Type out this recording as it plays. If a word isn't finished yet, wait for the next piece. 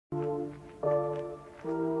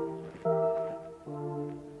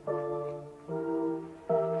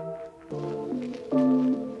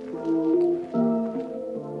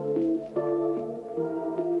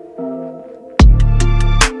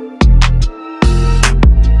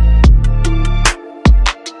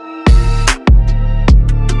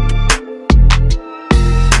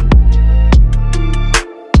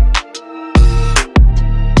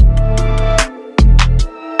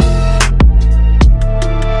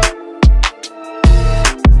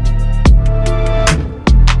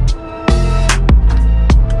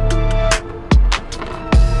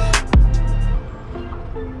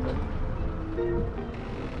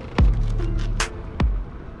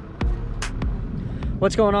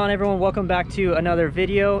What's going on, everyone? Welcome back to another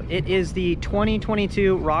video. It is the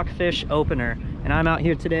 2022 Rockfish opener, and I'm out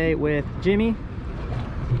here today with Jimmy,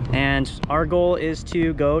 and our goal is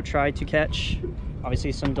to go try to catch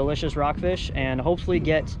obviously some delicious rockfish and hopefully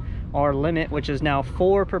get our limit, which is now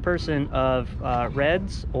 4 per person of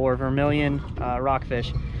reds or vermilion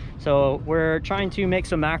rockfish. So we're trying to make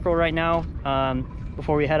some mackerel right now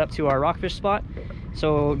before we head up to our rockfish spot.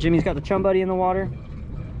 So Jimmy's got the chum buddy in the water.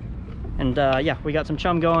 And yeah, we got some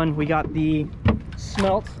chum going. We got the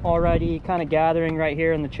smelt already kind of gathering right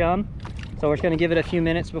here in the chum. So we're just gonna give it a few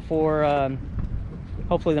minutes before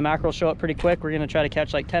hopefully the mackerel show up pretty quick. We're gonna try to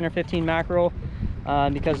catch like 10 or 15 mackerel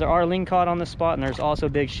because there are ling cod on this spot, and there's also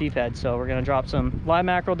big sheephead. So we're gonna drop some live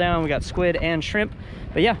mackerel down. We got squid and shrimp.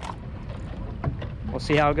 But yeah, we'll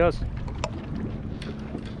see how it goes.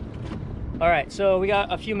 All right, so we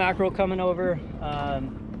got a few mackerel coming over.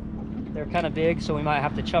 They're kind of big, so we might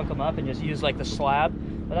have to chunk them up and just use like the slab,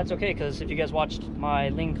 but that's okay, because if you guys watched my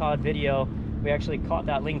ling cod video, we actually caught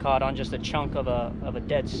that ling cod on just a chunk of a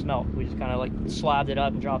dead smelt. We just kind of like slabbed it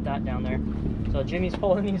up and dropped that down there. So Jimmy's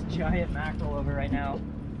pulling these giant mackerel over right now.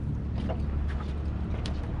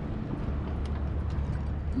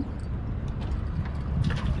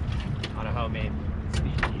 On a homemade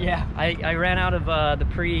sabiki. Yeah, I ran out of the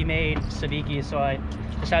pre-made sabiki, so I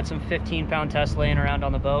just had some 15-pound tests laying around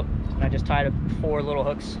on the boat, and I just tied 4 little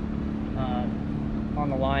hooks on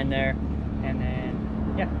the line there, and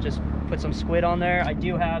then yeah, just put some squid on there. I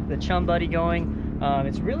do have the chum buddy going.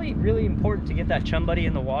 It's really important to get that chum buddy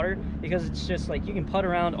in the water, because it's just like you can putt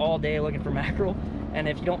around all day looking for mackerel, and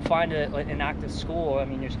if you don't find it like an active school, I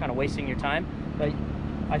mean, you're just kind of wasting your time. But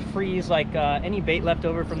I freeze like any bait left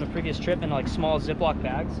over from the previous trip in like small Ziploc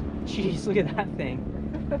bags. Jeez, look at that thing.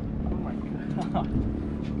 Oh my god.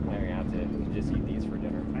 You're gonna have to just eat these for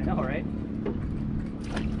dinner. I know, right?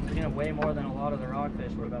 We're gonna weigh more than a lot of the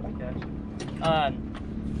rockfish we're about to catch.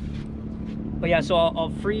 But yeah, so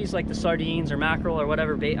I'll freeze like the sardines or mackerel or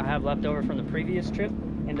whatever bait I have left over from the previous trip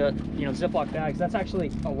into, you know, Ziploc bags. That's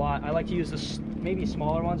actually a lot. I like to use this, maybe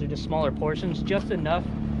smaller ones or just smaller portions, just enough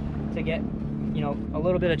to get, you know, a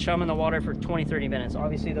little bit of chum in the water for 20-30 minutes.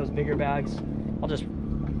 Obviously those bigger bags, I'll just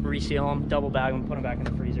reseal them, double bag them, put them back in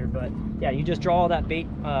the freezer. But yeah, you just draw all that bait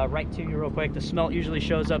right to you real quick. The smelt usually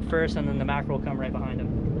shows up first, and then the mackerel will come right behind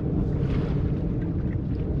him.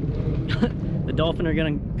 The dolphin are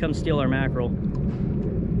gonna come steal our mackerel.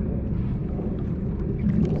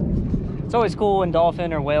 It's always cool when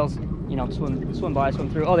dolphin or whales, you know, swim by, swim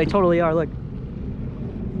through. Oh, they totally are, look.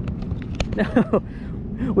 No,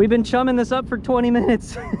 we've been chumming this up for 20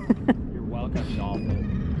 minutes. You're welcome, dolphin.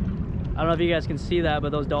 I don't know if you guys can see that,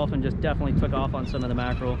 but those dolphins just definitely took off on some of the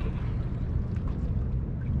mackerel.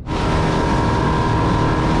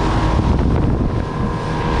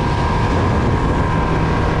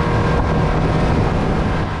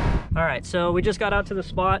 All right, so we just got out to the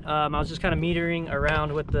spot. I was just kind of metering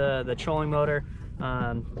around with the trolling motor,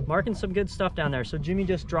 marking some good stuff down there. So Jimmy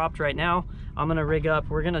just dropped right now. I'm gonna rig up.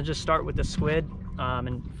 We're gonna just start with the squid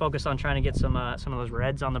and focus on trying to get some of those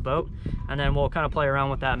reds on the boat, and then we'll kind of play around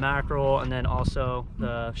with that mackerel and then also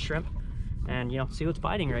the shrimp, and you know, see what's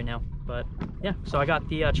biting right now. But yeah, so I got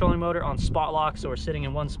the trolling motor on spot lock, so we're sitting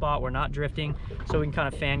in one spot, we're not drifting, so we can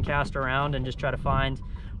kind of fan cast around and just try to find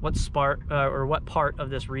what spot or what part of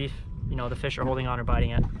this reef, you know, the fish are holding on or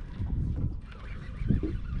biting at.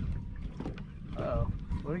 Uh-oh,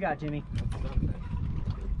 what do we got, Jimmy?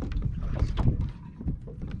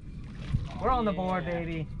 We're on the board,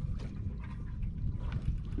 baby.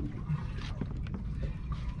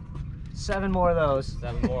 7 more of those.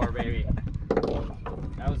 7 more, baby.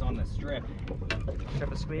 That was on the strip.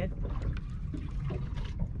 Strip of squid.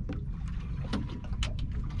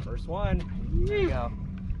 First one. There you go.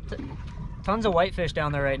 Tons of whitefish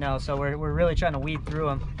down there right now, so we're really trying to weed through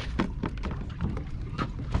them.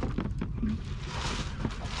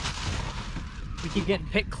 We keep getting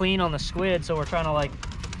picked clean on the squid, so we're trying to like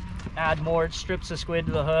add more strips of squid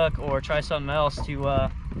to the hook or try something else to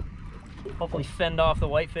hopefully fend off the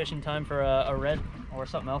whitefish in time for a red or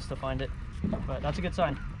something else to find it. But that's a good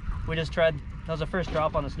sign. We just tried, that was the first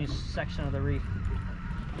drop on this new section of the reef.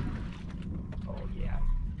 Oh yeah.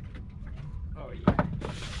 Oh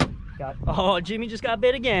yeah. Oh, Jimmy just got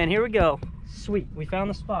bit again. Here we go. Sweet, we found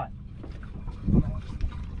the spot.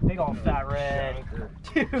 Big old fat red.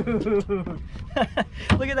 Dude,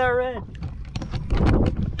 look at that red.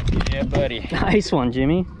 Yeah, buddy. Nice one,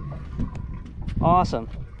 Jimmy. Awesome.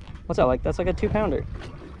 What's that like? That's like a 2-pounder.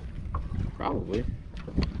 Probably.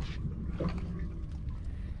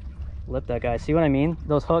 Lip that guy. See what I mean?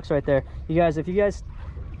 Those hooks right there. You guys, if you guys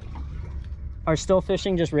are still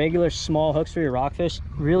fishing just regular small hooks for your rockfish,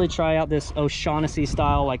 really try out this O'Shaughnessy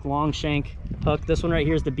style, like long shank hook. This one right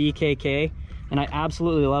here is the BKK, and I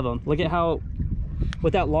absolutely love them. Look at how,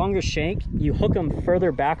 with that longer shank, you hook them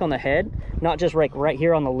further back on the head, not just right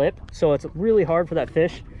here on the lip. So it's really hard for that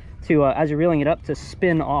fish to, as you're reeling it up, to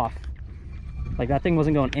spin off. Like that thing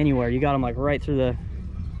wasn't going anywhere. You got them like right through the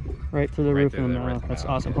roof of the mouth. That's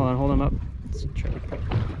awesome. Hold on, hold them up. Let's try.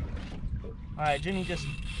 All right, Jimmy, just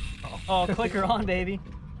clicker on, baby.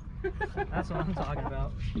 That's what I'm talking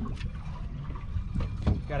about.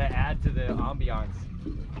 Gotta add to the ambiance.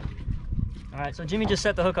 All right, so Jimmy just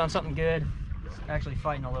set the hook on something good. It's actually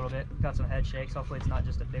fighting a little bit. Got some head shakes. Hopefully it's not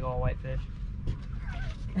just a big old white fish.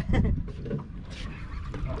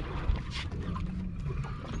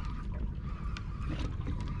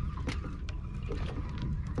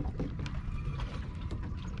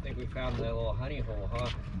 I think we found the little honey hole, huh?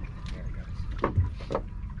 There it goes.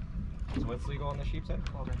 So what's legal on the sheep's head?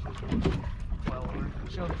 Well,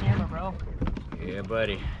 show the camera, bro. Yeah,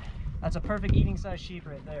 buddy. That's a perfect eating size sheep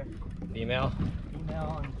right there. Female?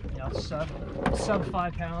 Female, and you know, sub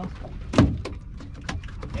 5 pounds.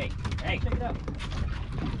 Hey, check it out.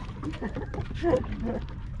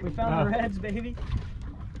 We found the reds, baby.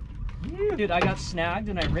 Dude, I got snagged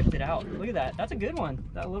and I ripped it out. Look at that. That's a good one.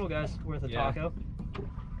 That little guy's worth a taco.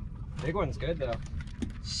 Big one's good though.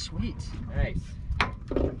 Sweet. Nice.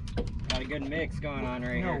 Got a good mix going on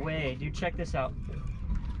right here. No way, dude. Check this out.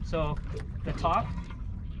 So the top,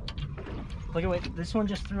 look at what this one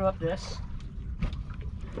just threw up this.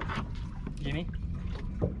 Jimmy,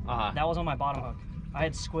 that was on my bottom hook. I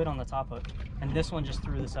had squid on the top hook, and this one just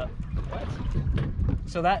threw this up. What?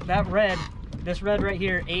 So this red right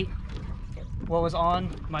here ate what was on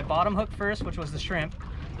my bottom hook first, which was the shrimp,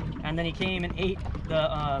 and then he came and ate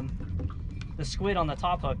the squid on the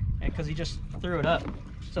top hook, because he just threw it up.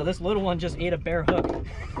 So this little one just ate a bare hook.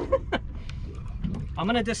 I'm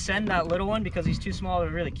gonna descend that little one because he's too small to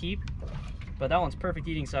really keep, but that one's perfect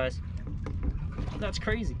eating size. That's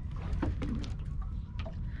crazy.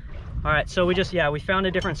 All right, so we found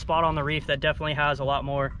a different spot on the reef that definitely has a lot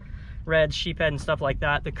more reds, sheephead, and stuff like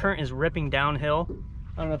that. The current is ripping downhill.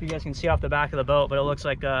 I don't know if you guys can see off the back of the boat, but it looks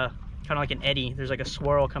like kind of like an eddy. There's like a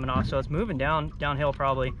swirl coming off, so it's moving downhill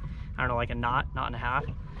probably, I don't know, like a knot and a half.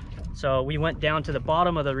 So we went down to the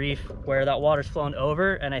bottom of the reef where that water's flowing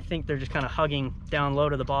over, and I think they're just kind of hugging down low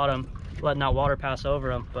to the bottom, letting that water pass over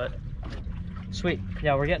them. But sweet,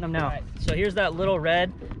 yeah, we're getting them now. Right. So here's that little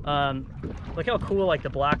red. Look how cool like the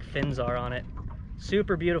black fins are on it.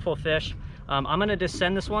 Super beautiful fish. I'm gonna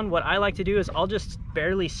descend this one. What I like to do is I'll just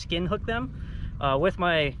barely skin hook them with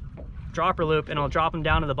my dropper loop, and I'll drop them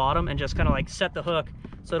down to the bottom and just kind of like set the hook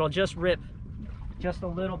so it'll just rip just a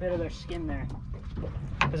little bit of their skin there.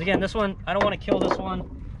 Because again, this one, I don't want to kill this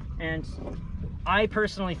one, and I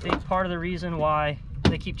personally think part of the reason why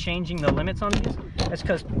they keep changing the limits on these is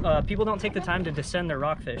because people don't take the time to descend their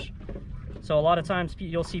rockfish. So a lot of times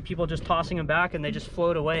you'll see people just tossing them back and they just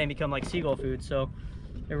float away and become like seagull food. So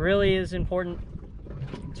it really is important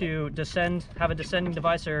to descend, have a descending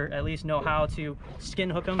device, or at least know how to skin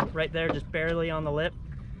hook them right there, just barely on the lip,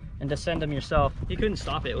 and descend them yourself. You couldn't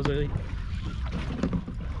stop it. It was really...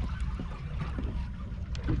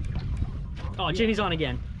 Oh, Jimmy's on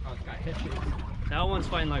again. Oh, it's got hit. That one's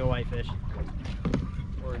fighting like a whitefish.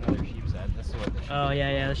 Or another sheep's head. This is what the sheep Oh,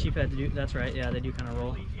 yeah, the sheephead do. That's right. Yeah, they do kind of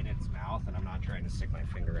roll. in its mouth, and I'm not trying to stick my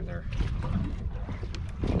finger in there.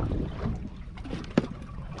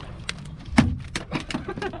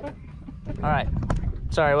 All right.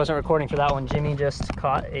 Sorry, I wasn't recording for that one. Jimmy just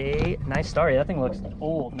caught a nice starry. That thing looks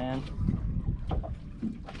old, man.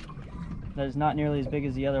 That is not nearly as big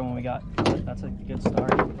as the other one we got. That's a good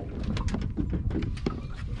start.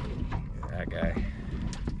 That guy.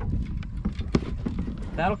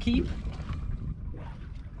 That'll keep.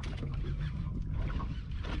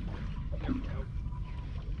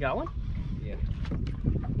 Got one? Yeah.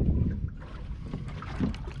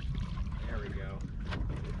 There we go.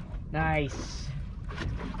 Nice.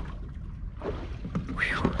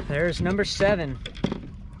 Whew. There's number 7.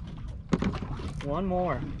 One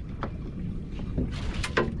more.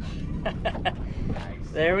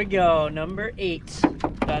 There we go, number 8.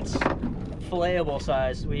 That's filletable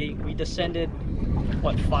size. We descended,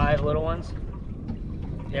 what, 5 little ones?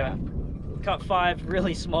 Yeah, caught 5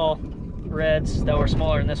 really small reds that were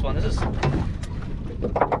smaller than this one. This is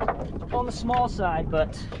on the small side,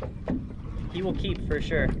 but he will keep for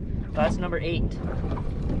sure. That's number 8.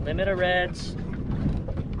 Limit of reds.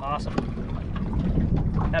 Awesome.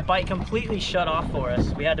 That bite completely shut off for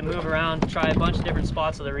us. We had to move around, try a bunch of different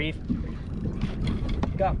spots of the reef.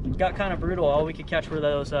 got kind of brutal. All we could catch were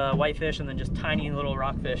those whitefish and then just tiny little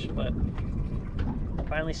rockfish, but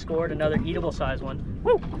finally scored another eatable size one.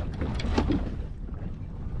 Woo!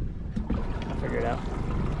 I'll figure it out.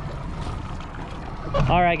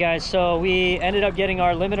 All right, guys, so we ended up getting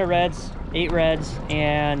our limit of reds, 8 reds,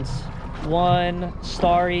 and 1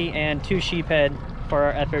 starry and 2 sheephead for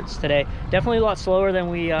our efforts today. Definitely a lot slower than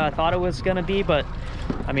we thought it was gonna be, but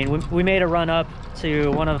I mean, we made a run up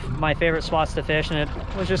to one of my favorite spots to fish, and it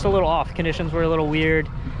was just a little off. Conditions were a little weird.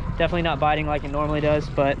 Definitely not biting like it normally does,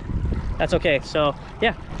 but that's okay. So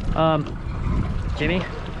yeah, Jimmy,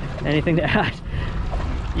 anything to add?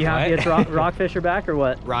 You happy it's rockfish are back or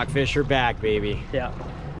what? Rockfish are back, baby. Yeah.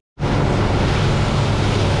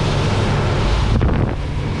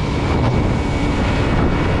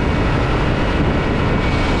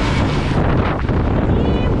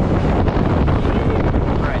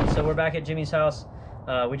 We're back at Jimmy's house.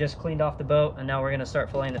 We just cleaned off the boat and now we're gonna start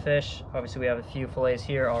filleting the fish. Obviously we have a few fillets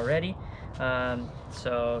here already.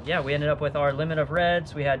 So yeah, we ended up with our limit of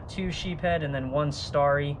reds. We had 2 sheephead and then 1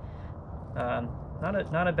 starry.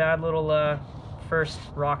 Not a bad little first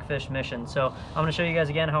rockfish mission. So I'm gonna show you guys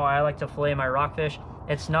again how I like to fillet my rockfish.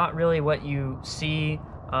 It's not really what you see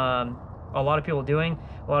a lot of people doing.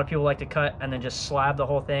 A lot of people like to cut and then just slab the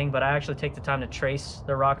whole thing, but I actually take the time to trace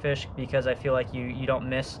the rockfish because I feel like you don't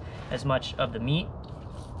miss as much of the meat.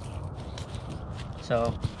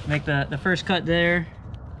 So make the first cut there.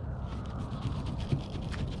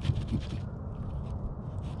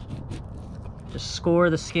 Just score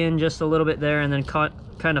the skin just a little bit there and then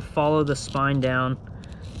kind of follow the spine down.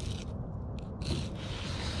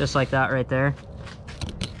 Just like that right there.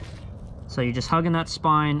 So you're just hugging that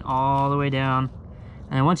spine all the way down.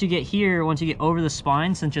 And then once you get here, once you get over the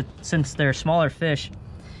spine, since they're smaller fish,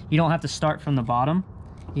 you don't have to start from the bottom.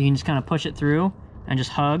 You can just kind of push it through and just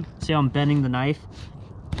hug. See how I'm bending the knife?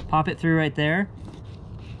 Pop it through right there.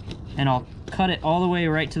 And I'll cut it all the way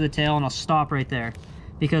right to the tail and I'll stop right there.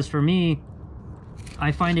 Because for me,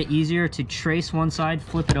 I find it easier to trace one side,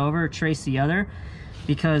 flip it over, trace the other.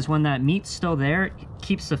 Because when that meat's still there, it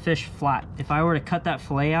keeps the fish flat. If I were to cut that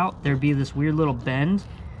fillet out, there'd be this weird little bend.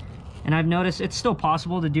 And I've noticed it's still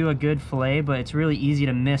possible to do a good fillet, but it's really easy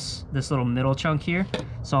to miss this little middle chunk here.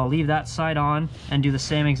 So I'll leave that side on and do the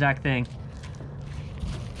same exact thing.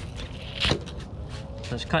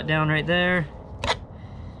 Just cut down right there.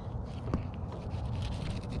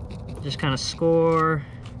 Just kind of score,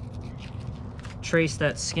 trace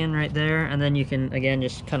that skin right there, and then you can, again,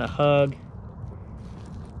 just kind of hug.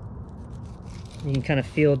 You can kind of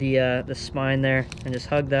feel the spine there and just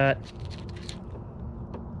hug that.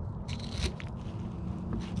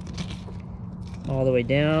 All the way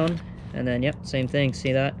down, and then yep, same thing.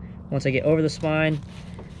 See that? Once I get over the spine,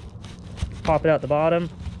 pop it out the bottom,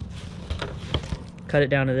 cut it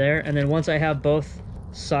down to there, and then once I have both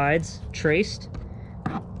sides traced,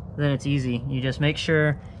 then it's easy. You just make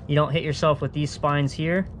sure you don't hit yourself with these spines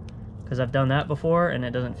here, because I've done that before and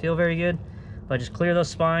it doesn't feel very good. But just clear those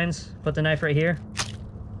spines, put the knife right here,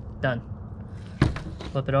 done.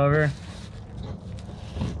 Flip it over.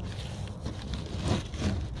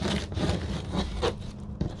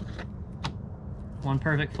 One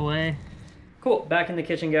perfect fillet. Cool, back in the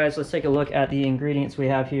kitchen, guys. Let's take a look at the ingredients we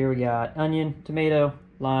have here. We got onion, tomato,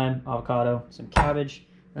 lime, avocado, some cabbage,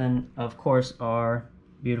 and of course our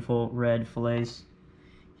beautiful red fillets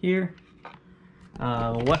here.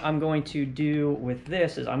 What I'm going to do with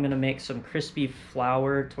this is I'm going to make some crispy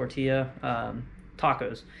flour tortilla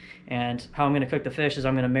tacos. And how I'm going to cook the fish is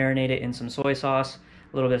I'm going to marinate it in some soy sauce,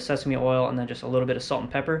 a little bit of sesame oil, and then just a little bit of salt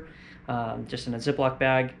and pepper, just in a Ziploc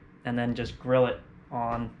bag, and then just grill it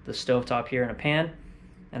on the stovetop here in a pan.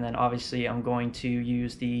 And then obviously I'm going to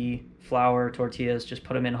use the flour tortillas, just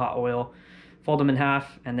put them in hot oil, fold them in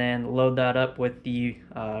half, and then load that up with the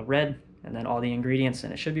red and then all the ingredients,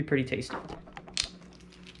 and it should be pretty tasty.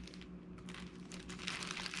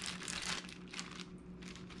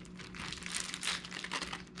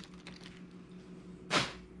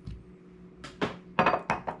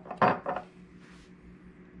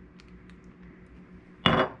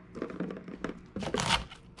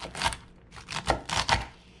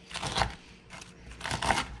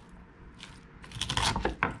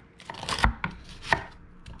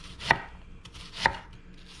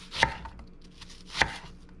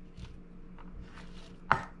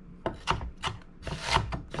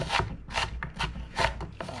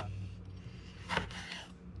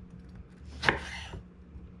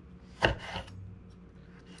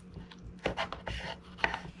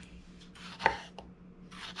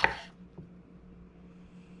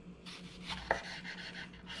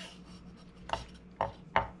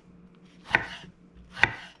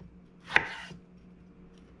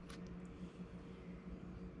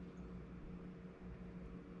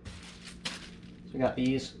 we got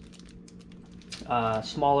these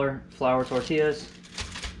smaller flour tortillas,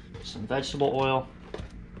 some vegetable oil.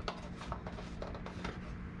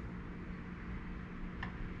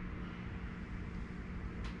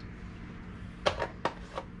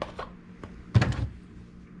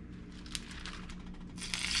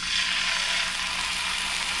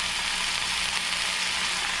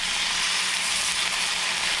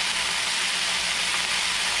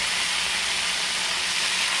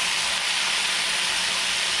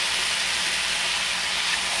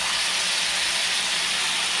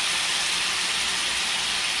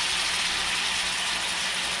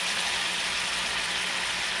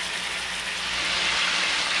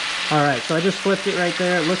 All right, so I just flipped it right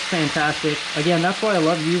there. It looks fantastic. Again, that's why I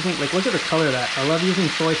love using, like, look at the color of that. I love using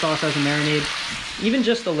soy sauce as a marinade. Even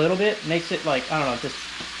just a little bit makes it, like, I don't know, just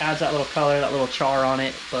adds that little color, that little char on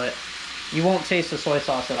it. But you won't taste the soy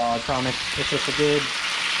sauce at all, I promise. It's just a good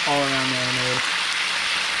all-around marinade.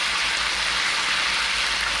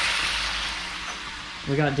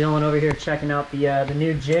 We got Dylan over here checking out the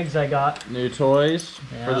new jigs I got. New toys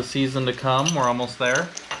for the season to come. We're almost there.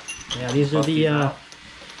 Yeah, these are the...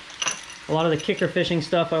 a lot of the kicker fishing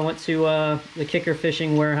stuff. I went to the kicker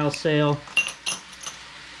fishing warehouse sale.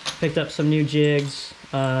 Picked up some new jigs.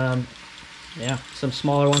 Yeah, some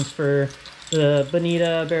smaller ones for the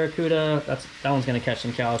bonita, barracuda. That one's gonna catch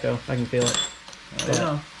some calico. I can feel it.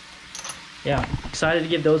 Yeah. Yeah, excited to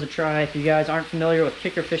give those a try. If you guys aren't familiar with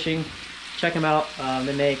kicker fishing, check them out.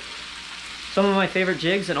 They make some of my favorite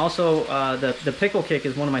jigs, and also the pickle kick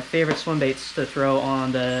is one of my favorite swim baits to throw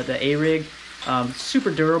on the A-rig.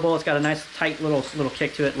 Super durable. It's got a nice tight little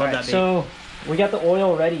kick to it. Love that bait. So we got the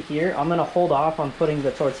oil ready here. I'm gonna hold off on putting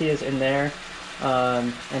the tortillas in there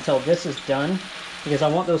until this is done, because I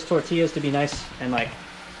want those tortillas to be nice and like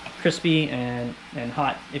crispy and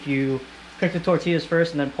hot. If you cook the tortillas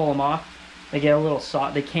first and then pull them off, they get a little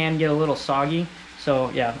they can get a little soggy.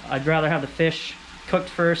 So yeah, I'd rather have the fish cooked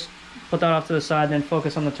first, put that off to the side, then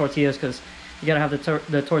focus on the tortillas, because you gotta have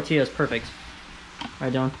the tortillas perfect.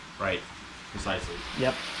 Right, Dylan? Right. Precisely.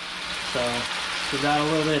 Yep. So give that a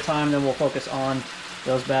little bit of time, then we'll focus on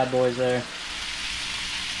those bad boys there.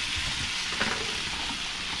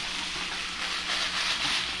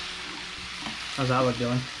 How's that look,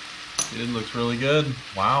 Dylan? It looks really good.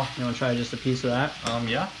 Wow. You want to try just a piece of that?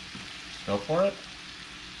 Yeah. Go for it.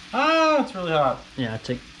 Ah, it's really hot. Yeah,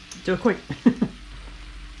 do it quick.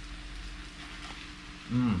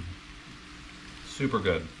 Super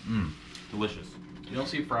good. Delicious. You don't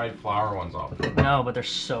see fried flour ones often. No, but they're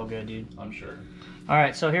so good, dude. I'm sure. All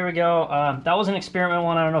right, so here we go. That was an experiment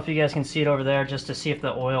one. I don't know if you guys can see it over there, just to see if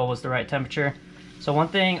the oil was the right temperature. So one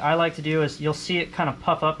thing I like to do is, you'll see it kind of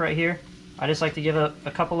puff up right here. I just like to give it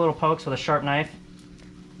a couple little pokes with a sharp knife.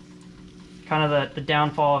 Kind of the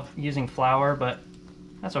downfall of using flour, but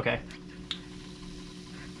that's okay.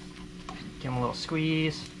 Give them a little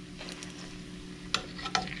squeeze.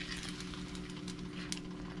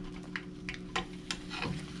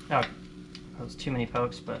 Oh, that was too many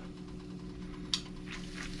pokes, but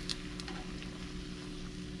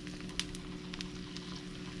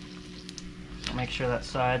so make sure that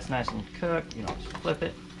side's nice and cooked. You know, just flip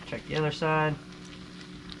it, check the other side.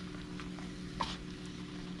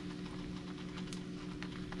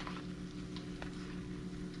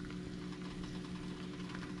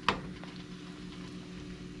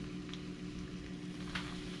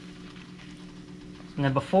 And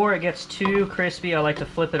then before it gets too crispy, I like to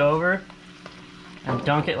flip it over and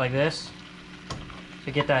dunk it like this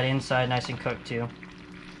to get that inside nice and cooked too.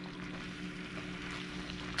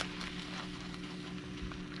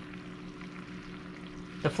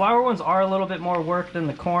 The flour ones are a little bit more work than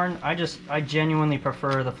the corn. I genuinely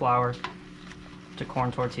prefer the flour to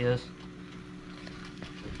corn tortillas.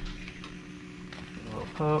 A little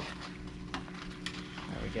poke.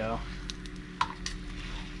 There we go.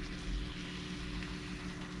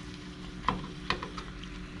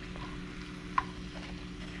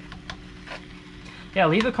 Yeah,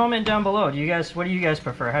 leave a comment down below. What do you guys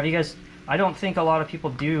prefer? I don't think a lot of people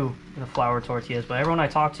do the flour tortillas, but everyone I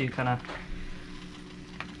talk to kind of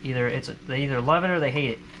they either love it or they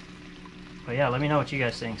hate it. But yeah, let me know what you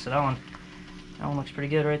guys think. So that one looks pretty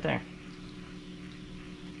good right there.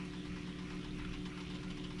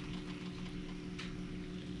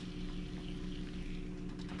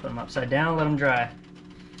 Put them upside down, let them dry.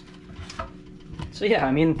 So yeah,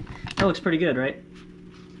 I mean, that looks pretty good, right?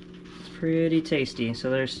 Pretty tasty.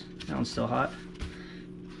 So that one's still hot.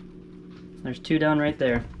 There's two done right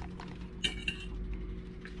there.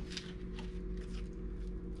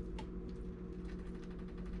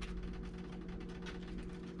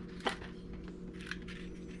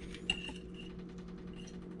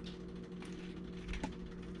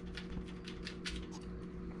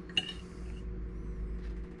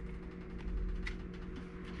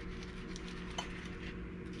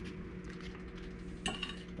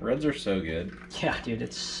 Reds are so good. Yeah, dude,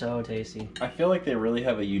 it's so tasty. I feel like they really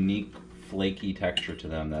have a unique flaky texture to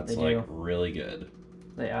them that's They like do. really good.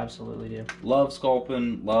 They absolutely do. Love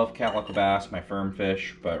sculpin, love calico bass, my firm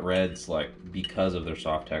fish, but reds, like, because of their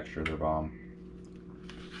soft texture, they're bomb.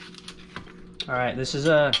 All right, this is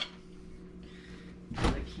the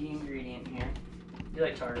key ingredient here. You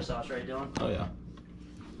like tartar sauce, right, Dylan? Oh yeah.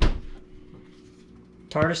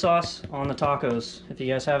 Tartar sauce on the tacos. If you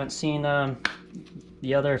guys haven't seen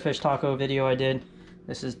the other fish taco video I did,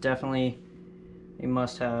 this is definitely a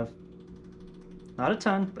must-have. Not a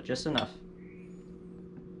ton, but just enough.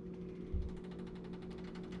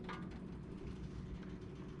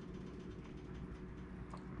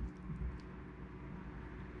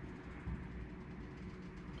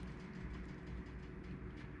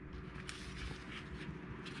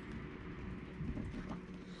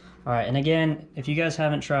 All right, and again, if you guys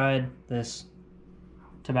haven't tried this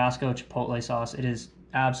Tabasco Chipotle sauce, it is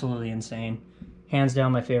absolutely insane. Hands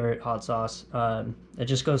down my favorite hot sauce. It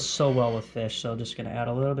just goes so well with fish, so just gonna add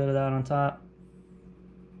a little bit of that on top.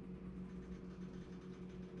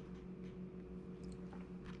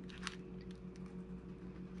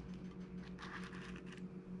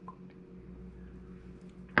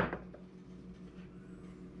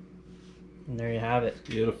 And there you have it.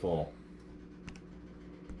 Beautiful.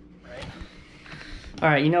 All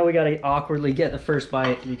right, you know we gotta awkwardly get the first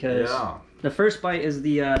bite because the first bite is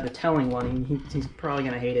the telling one. He's probably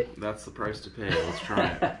gonna hate it. That's the price to pay. Let's try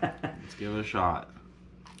it. Let's give it a shot.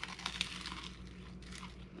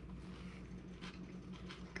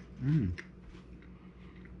 Mmm.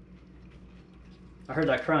 I heard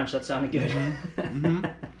that crunch. That sounded good. Mm-hmm.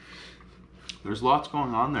 There's lots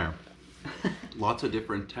going on there. Lots of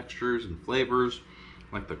different textures and flavors,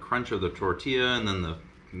 like the crunch of the tortilla, and then the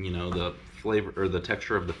the flavor or the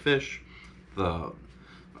texture of the fish. The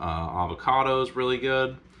avocado is really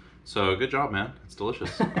good. So good job, man. It's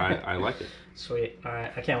delicious. I like it. Sweet. All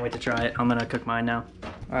right, I can't wait to try it. I'm gonna cook mine now.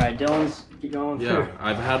 All right, Dylan's keep going. Yeah,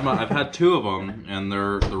 I've had two of them, and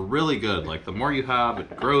they're really good. Like the more you have,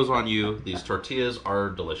 it grows on you. These tortillas are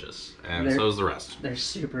delicious, and so is the rest. They're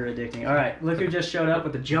super addicting. All right, look who just showed up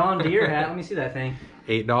with the John Deere hat. Let me see that thing.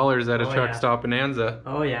 $8 at a truck stop Bonanza.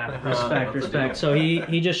 Oh yeah, respect. So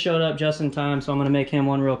he just showed up just in time. So I'm gonna make him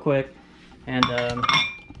one real quick, and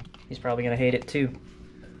he's probably gonna hate it too.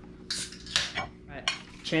 All right,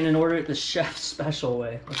 Shannon ordered it the chef special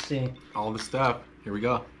way. Let's see. All the stuff. Here we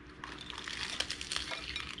go.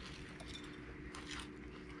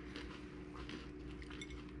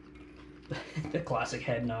 The classic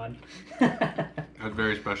head nod. That's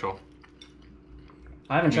very special.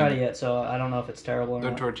 I haven't tried it yet, so I don't know if it's terrible or The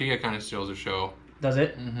not. tortilla kind of steals the show. Does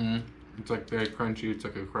it? Mm-hmm. It's like very crunchy. It's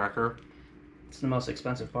like a cracker. It's the most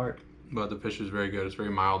expensive part. But the fish is very good. It's very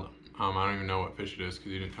mild. I don't even know what fish it is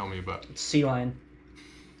because you didn't tell me, but It's sea lion.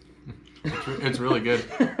 it's really good.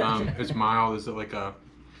 It's mild. Is it like a...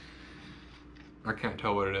 I can't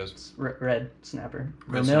tell what it is. It's red snapper.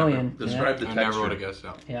 Red Vermillion. snapper. Describe the I texture. never would have guessed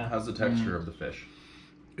that. Yeah. How's the texture of the fish?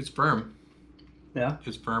 It's firm. Yeah.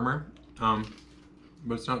 It's firmer.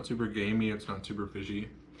 But it's not super gamey. It's not super fishy.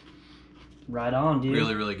 Right on, dude.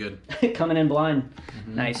 Really, really good. Coming in blind.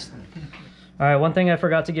 Nice. All right, one thing I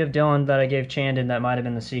forgot to give Dylan that I gave Chandon that might have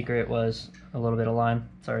been the secret was a little bit of lime.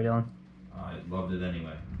 Sorry, Dylan. I loved it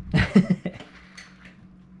anyway.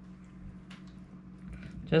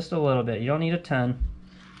 Just a little bit. You don't need a ton.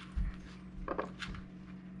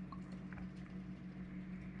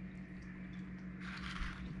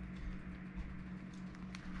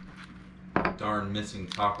 Darn missing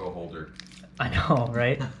taco holder. I know,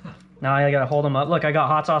 right? Now I gotta hold them up. Look, I got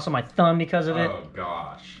hot sauce on my thumb because of it. Oh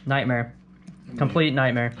gosh. Nightmare. Complete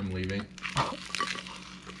nightmare. I'm leaving. I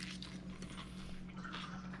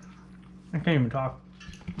can't even talk.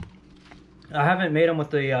 I haven't made them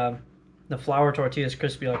with the flour tortillas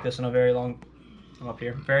crispy like this in a very long, I'm up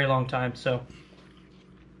here, very long time. So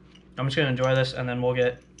I'm just gonna enjoy this, and then we'll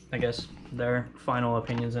get, I guess, their final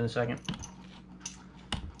opinions in a second.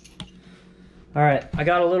 All right, I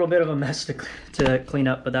got a little bit of a mess to clean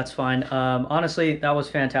up, but that's fine. Honestly, that was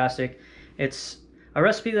fantastic. It's a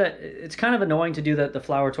recipe that it's kind of annoying to do the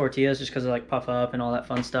flour tortillas just because they like puff up and all that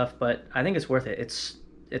fun stuff, but I think it's worth it.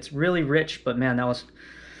 It's really rich, but man, that was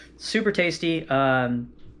super tasty.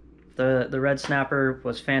 The red snapper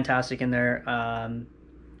was fantastic in there.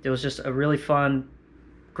 It was just a really fun,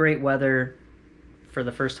 great weather for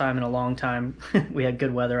the first time in a long time. We had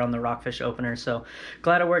good weather on the Rockfish opener, so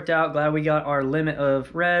glad it worked out. Glad we got our limit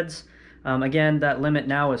of reds. Again, that limit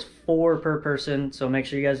now is 4 per person, so make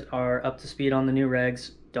sure you guys are up to speed on the new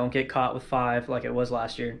regs. Don't get caught with 5 like it was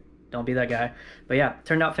last year. Don't be that guy. But yeah,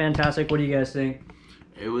 turned out fantastic. What do you guys think?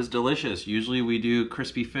 It was delicious. Usually we do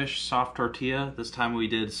crispy fish, soft tortilla. This time we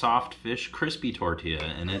did soft fish, crispy tortilla,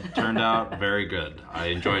 and it turned out very good. I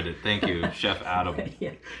enjoyed it. Thank you, Chef Adam.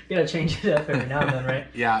 Yeah, you gotta change it up every now and then, right?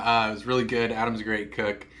 Yeah, it was really good. Adam's a great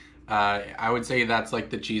cook. I would say that's like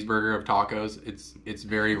the cheeseburger of tacos. It's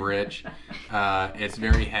very rich. It's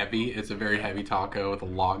very heavy. It's a very heavy taco with a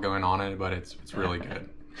lot going on it, but it's really good.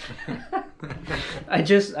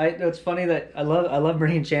 It's funny that I love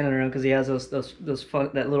bringing Shannon around because he has those fun,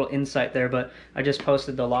 that little insight there. But I just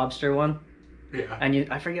posted the lobster one. Yeah. And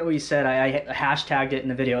I forget what you said. I hashtagged it in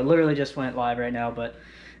the video. It literally just went live right now, but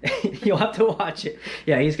you'll have to watch it.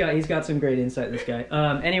 Yeah, he's got some great insight, this guy.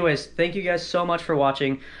 Anyways, thank you guys so much for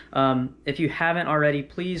watching. If you haven't already,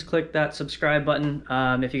 please click that subscribe button.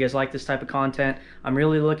 If you guys like this type of content, I'm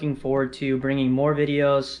really looking forward to bringing more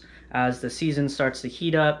videos as the season starts to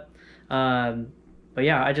heat up. But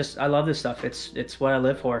yeah, I love this stuff. It's what I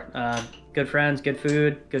live for. Good friends, good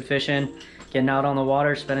food, good fishing, getting out on the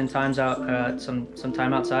water, spending some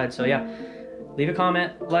time outside. So yeah, leave a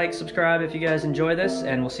comment, like, subscribe if you guys enjoy this,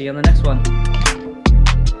 and we'll see you on the next one.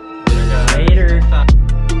 Later.